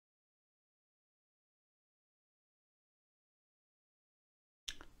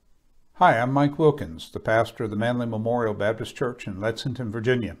Hi, I'm Mike Wilkins, the pastor of the Manley Memorial Baptist Church in Lexington,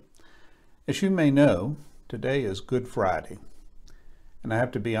 Virginia. As you may know, today is Good Friday. And I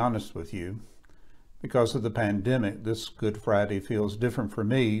have to be honest with you, because of the pandemic, this Good Friday feels different for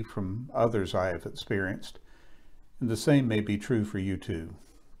me from others I have experienced. And the same may be true for you too.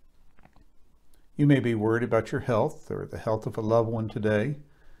 You may be worried about your health or the health of a loved one today,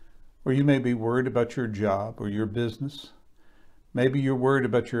 or you may be worried about your job or your business. Maybe you're worried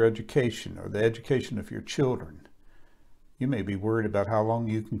about your education or the education of your children. You may be worried about how long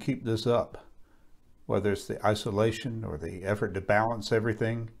you can keep this up, whether it's the isolation or the effort to balance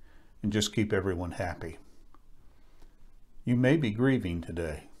everything and just keep everyone happy. You may be grieving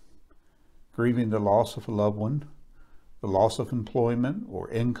today, grieving the loss of a loved one, the loss of employment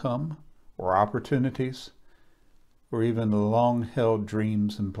or income or opportunities, or even the long-held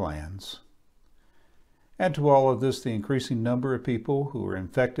dreams and plans. Add to all of this the increasing number of people who are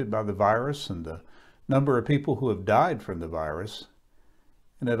infected by the virus and the number of people who have died from the virus,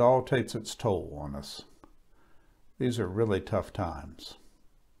 and it all takes its toll on us. These are really tough times.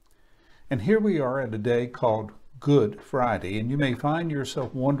 And here we are at a day called Good Friday, and you may find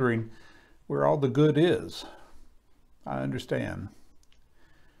yourself wondering where all the good is. I understand.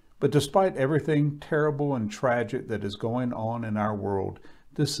 But despite everything terrible and tragic that is going on in our world,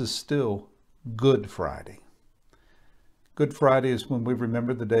 this is still Good Friday. Good Friday is when we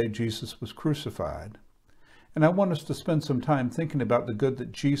remember the day Jesus was crucified. And I want us to spend some time thinking about the good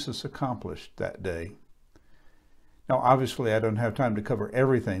that Jesus accomplished that day. Now, obviously, I don't have time to cover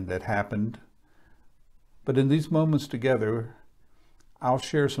everything that happened, but in these moments together, I'll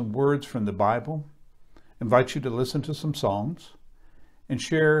share some words from the Bible, invite you to listen to some songs, and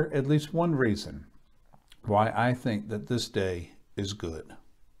share at least one reason why I think that this day is good.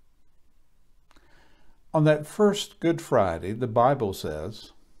 On that first Good Friday, the Bible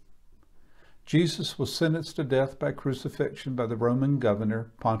says, Jesus was sentenced to death by crucifixion by the Roman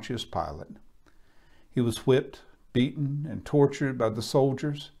governor Pontius Pilate. He was whipped, beaten, and tortured by the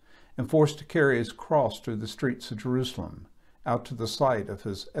soldiers and forced to carry his cross through the streets of Jerusalem out to the site of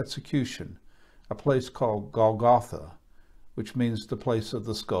his execution, a place called Golgotha, which means the place of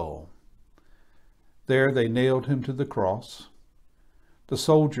the skull. There they nailed him to the cross. The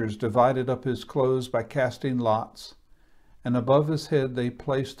soldiers divided up his clothes by casting lots, and above his head they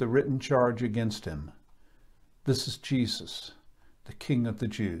placed the written charge against him. This is Jesus, the King of the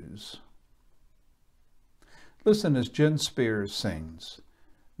Jews. Listen as Jen Spears sings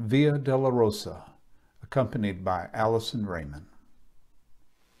Via Dolorosa, accompanied by Allison Raymond.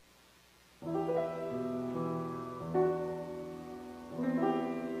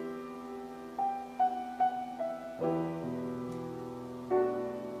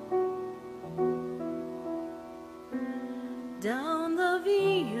 Down the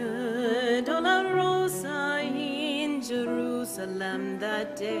Via Dolorosa in Jerusalem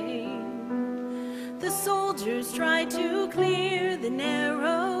that day, the soldiers tried to clear the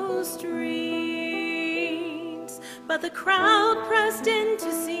narrow streets, but the crowd pressed in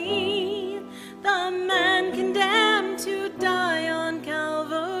to see the man condemned to die on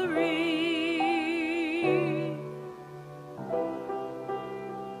Calvary.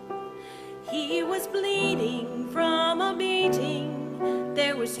 He was bleeding from a beating,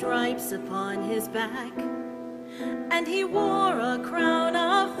 there were stripes upon his back, and he wore a crown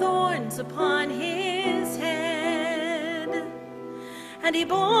of thorns upon his head. And he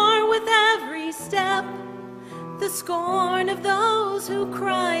bore with every step the scorn of those who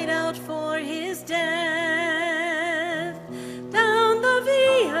cried out for his death. Down the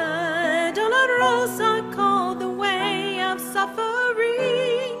Via Dolorosa, called the way of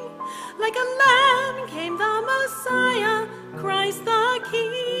suffering, like a lamb came the Messiah, Christ the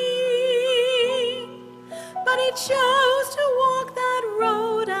King. But he chose to walk that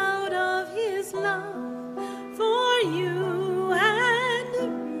road out of his love for you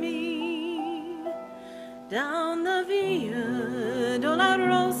and me. Down the Via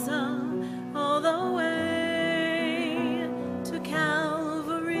Dolorosa, all the way to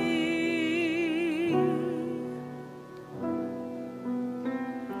Calvary.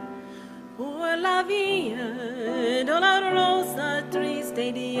 Por la Via Dolorosa,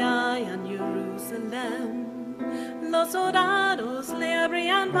 triste día en Jerusalén, los soldados le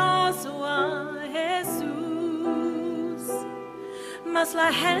abrían paso a Jesús, mas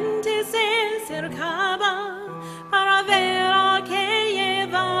la gente se acercaba para ver a que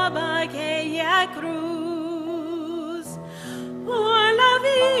llevaba aquella cruz. Por la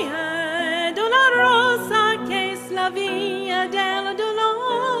Via Dolorosa, que es la vía del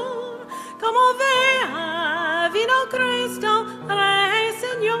dolor, como vea vino Cristo, Rey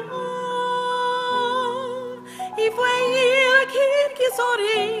Señor.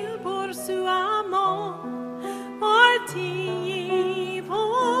 morir por su amor, por ti y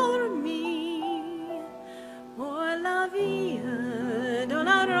por mí, por la vía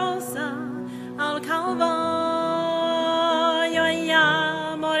dolorosa al Calvario y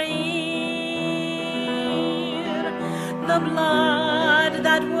a morir. The blood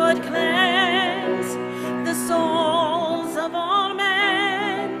that would cleanse the souls of all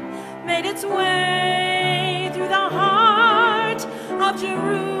men made its way through the heart of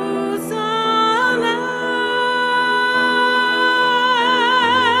Jerusalem.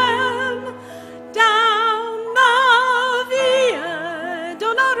 Down the Via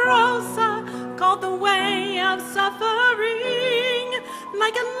Dolorosa, called the way of suffering,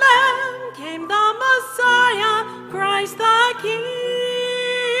 like a lamb came the Messiah, Christ the King.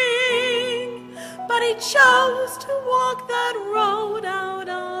 But he chose to walk that road out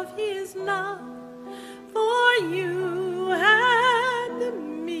of his love for you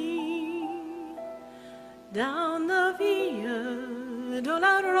and me. Down the Via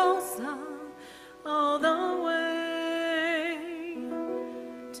Dolorosa, all the way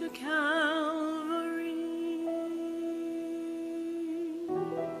to Calvary.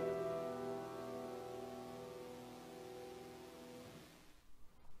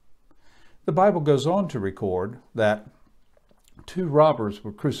 The Bible goes on to record that 2 robbers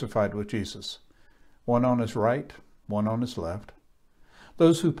were crucified with Jesus, one on his right, one on his left.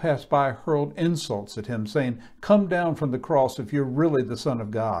 Those who passed by hurled insults at him, saying, "Come down from the cross if you're really the Son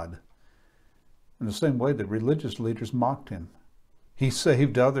of God." In the same way, the religious leaders mocked him. He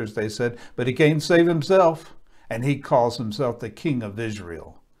saved others, they said, but he can't save himself, and he calls himself the King of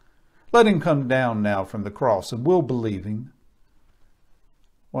Israel. Let him come down now from the cross, and we'll believe him.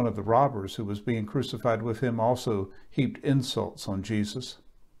 One of the robbers who was being crucified with him also heaped insults on Jesus.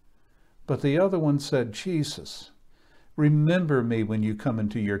 But the other one said, "Jesus, remember me when you come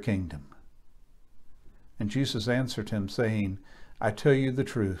into your kingdom." And Jesus answered him, saying, "I tell you the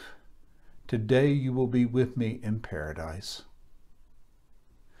truth. Today you will be with me in paradise."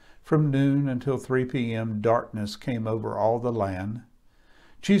 From noon until 3 p.m., darkness came over all the land.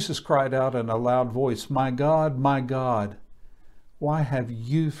 Jesus cried out in a loud voice, my God, why have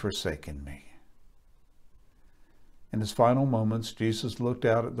you forsaken me?" In his final moments, Jesus looked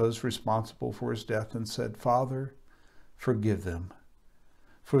out at those responsible for his death and said, "Father, forgive them,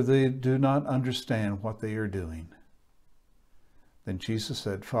 for they do not understand what they are doing." Then Jesus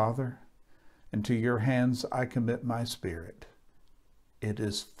said, "Father, into your hands I commit my spirit. It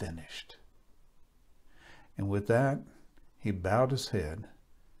is finished." And with that, he bowed his head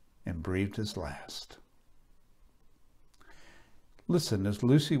and breathed his last. Listen as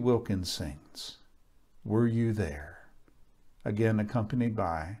Lucy Wilkins sings, "Were You There?" again accompanied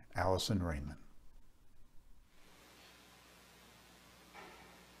by Allison Raymond.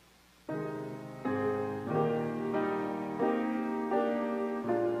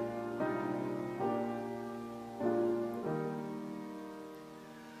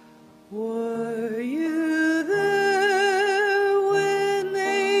 Were you there when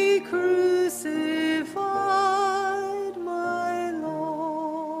they crucified my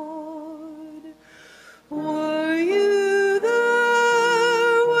Lord? Were you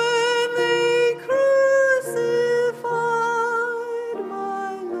there when they crucified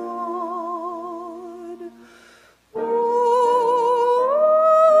my Lord? Oh,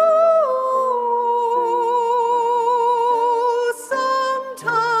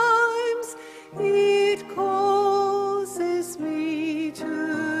 sometimes it causes me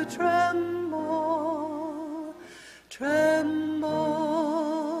to tremble, tremble,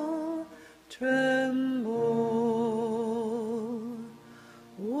 tremble.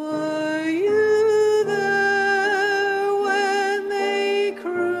 Were you there when they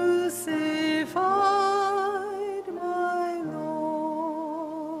crucified my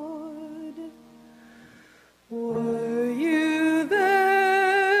Lord? Were you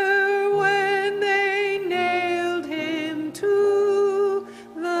there when they nailed him to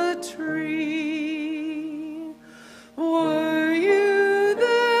the tree? Were you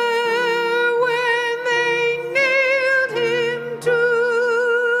there when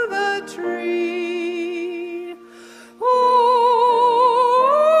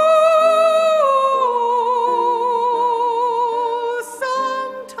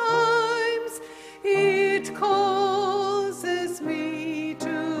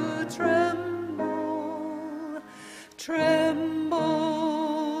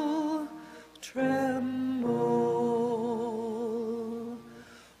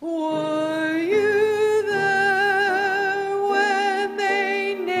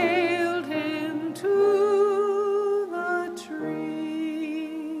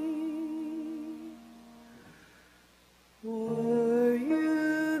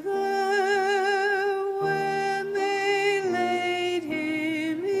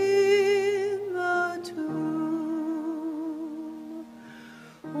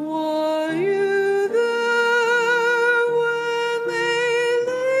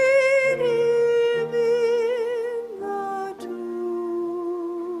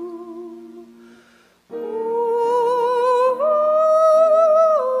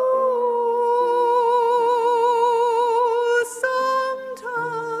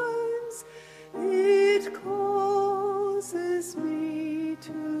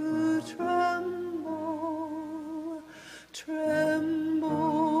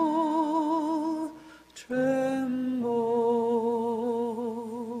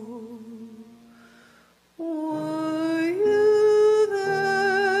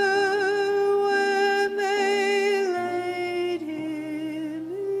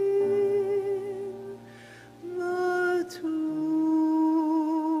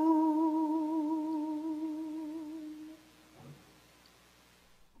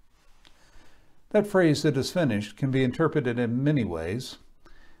That phrase, "it is finished," can be interpreted in many ways.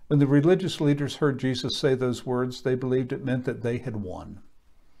 When the religious leaders heard Jesus say those words, they believed it meant that they had won.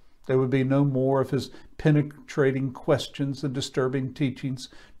 There would be no more of his penetrating questions and disturbing teachings,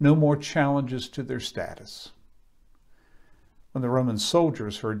 no more challenges to their status. When the Roman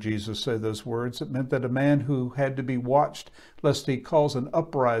soldiers heard Jesus say those words, it meant that a man who had to be watched lest he cause an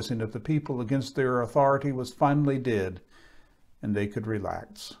uprising of the people against their authority was finally dead, and they could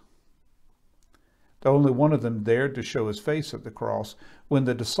relax. Though only one of them dared to show his face at the cross, when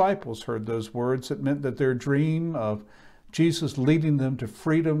the disciples heard those words, it meant that their dream of Jesus leading them to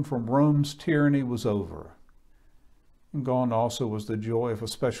freedom from Rome's tyranny was over. And gone also was the joy of a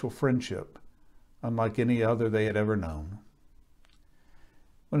special friendship, unlike any other they had ever known.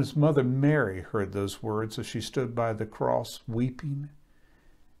 When his mother Mary heard those words as she stood by the cross weeping,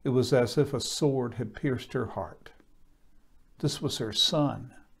 it was as if a sword had pierced her heart. This was her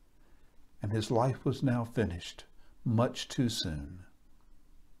son, and his life was now finished, much too soon.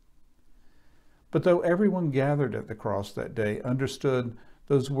 But though everyone gathered at the cross that day understood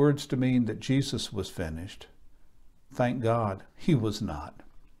those words to mean that Jesus was finished, thank God he was not.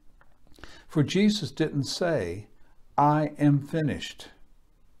 For Jesus didn't say, "I am finished."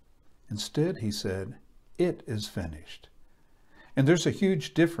 Instead, he said, "It is finished." And there's a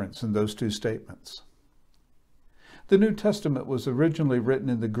huge difference in those two statements. The New Testament was originally written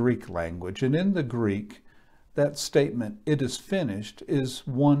in the Greek language, and in the Greek, that statement, "it is finished," is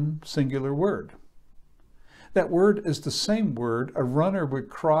one singular word. That word is the same word a runner would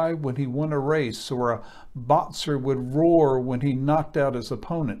cry when he won a race, or a boxer would roar when he knocked out his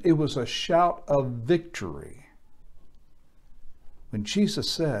opponent. It was a shout of victory. When Jesus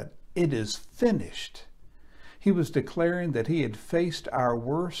said, "It is finished," he was declaring that he had faced our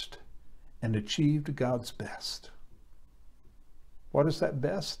worst and achieved God's best. What is that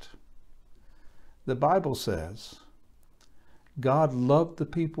best? The Bible says, God loved the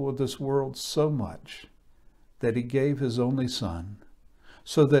people of this world so much that he gave his only Son,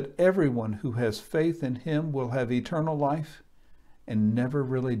 so that everyone who has faith in him will have eternal life and never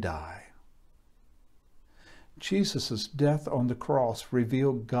really die. Jesus' death on the cross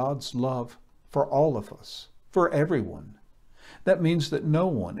revealed God's love for all of us, for everyone. That means that no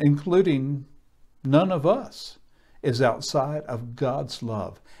one, including none of us, is outside of God's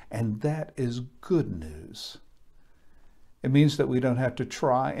love, and that is good news. It means that we don't have to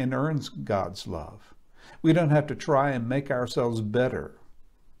try and earn God's love. We don't have to try and make ourselves better,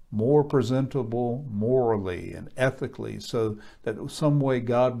 more presentable morally and ethically, so that some way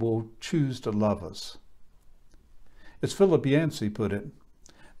God will choose to love us. As Philip Yancey put it,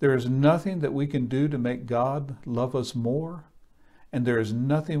 there is nothing that we can do to make God love us more, and there is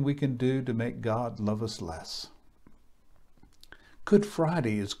nothing we can do to make God love us less. Good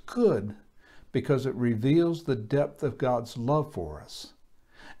Friday is good because it reveals the depth of God's love for us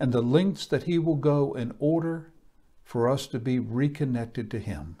and the lengths that he will go in order for us to be reconnected to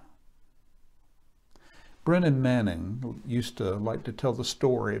him. Brennan Manning used to like to tell the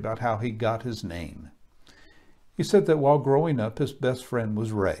story about how he got his name. He said that while growing up, his best friend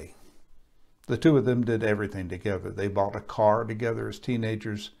was Ray. The two of them did everything together. They bought a car together as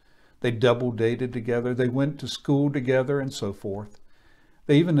teenagers. They double dated together. They went to school together and so forth.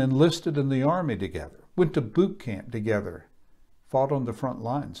 They even enlisted in the army together, went to boot camp together, fought on the front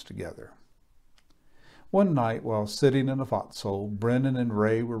lines together. One night while sitting in a foxhole, Brennan and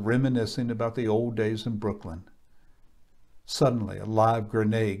Ray were reminiscing about the old days in Brooklyn. Suddenly, a live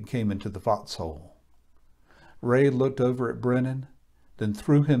grenade came into the foxhole. Ray looked over at Brennan, then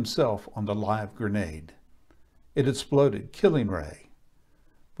threw himself on the live grenade. It exploded, killing Ray,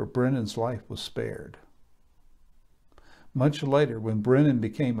 but Brennan's life was spared. Much later, when Brennan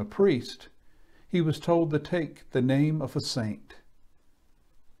became a priest, he was told to take the name of a saint.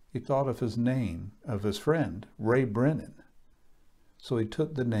 He thought of his name, of his friend, Ray Brennan, so he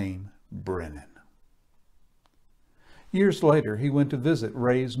took the name Brennan. Years later, he went to visit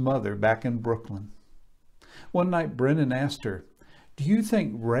Ray's mother back in Brooklyn. One night, Brennan asked her, "Do you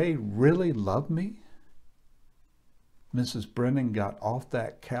think Ray really loved me?" Mrs. Brennan got off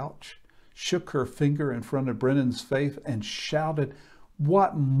that couch, shook her finger in front of Brennan's face, and shouted,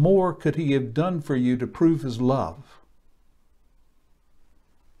 "What more could he have done for you to prove his love?"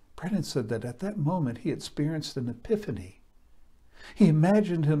 Brennan said that at that moment he experienced an epiphany. He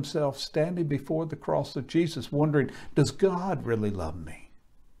imagined himself standing before the cross of Jesus, wondering, does God really love me?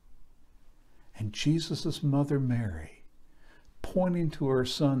 And Jesus' mother Mary, pointing to her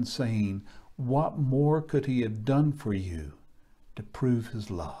son, saying, "What more could he have done for you to prove his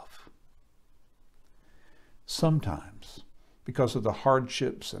love?" Sometimes because of the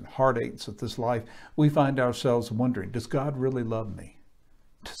hardships and heartaches of this life, we find ourselves wondering, does God really love me?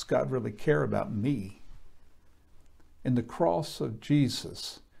 Does God really care about me? In the cross of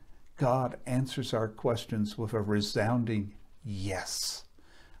Jesus, God answers our questions with a resounding yes.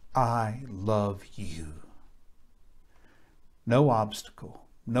 I love you. No obstacle,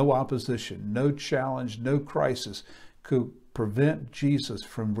 no opposition, no challenge, no crisis could prevent Jesus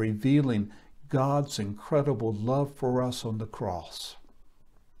from revealing God's incredible love for us on the cross.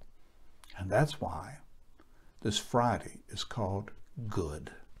 And that's why this Friday is called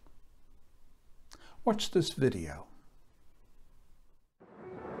Good. Watch this video.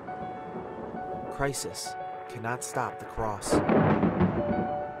 Crisis cannot stop the cross.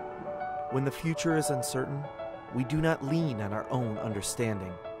 When the future is uncertain, we do not lean on our own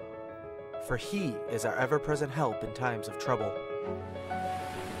understanding, for He is our ever-present help in times of trouble.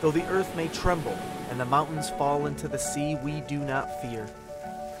 Though the earth may tremble and the mountains fall into the sea, we do not fear,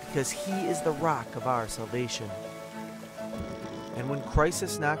 because He is the rock of our salvation. And when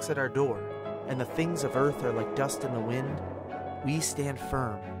crisis knocks at our door, and the things of earth are like dust in the wind, we stand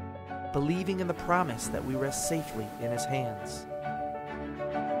firm, believing in the promise that we rest safely in His hands.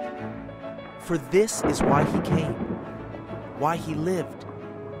 For this is why He came, why He lived,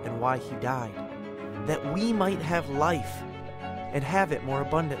 and why He died, that we might have life and have it more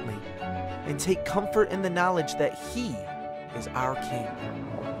abundantly, and take comfort in the knowledge that He is our King.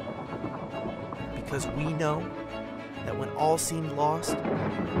 Because we know that when all seemed lost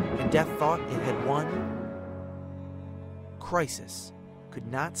and death thought it had won, crisis could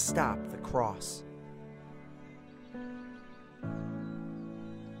not stop the cross.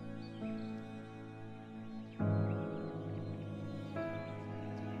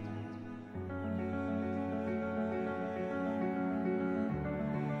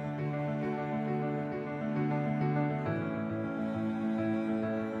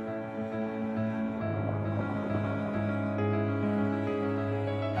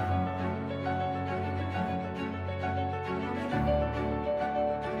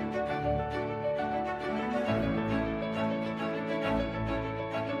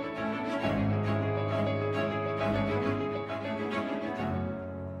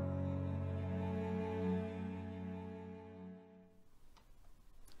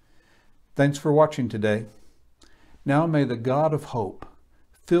 Thanks for watching today. Now may the God of hope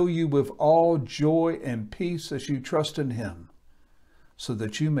fill you with all joy and peace as you trust in Him, so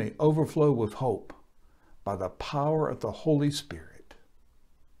that you may overflow with hope by the power of the Holy Spirit.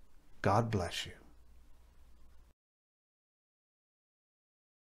 God bless you.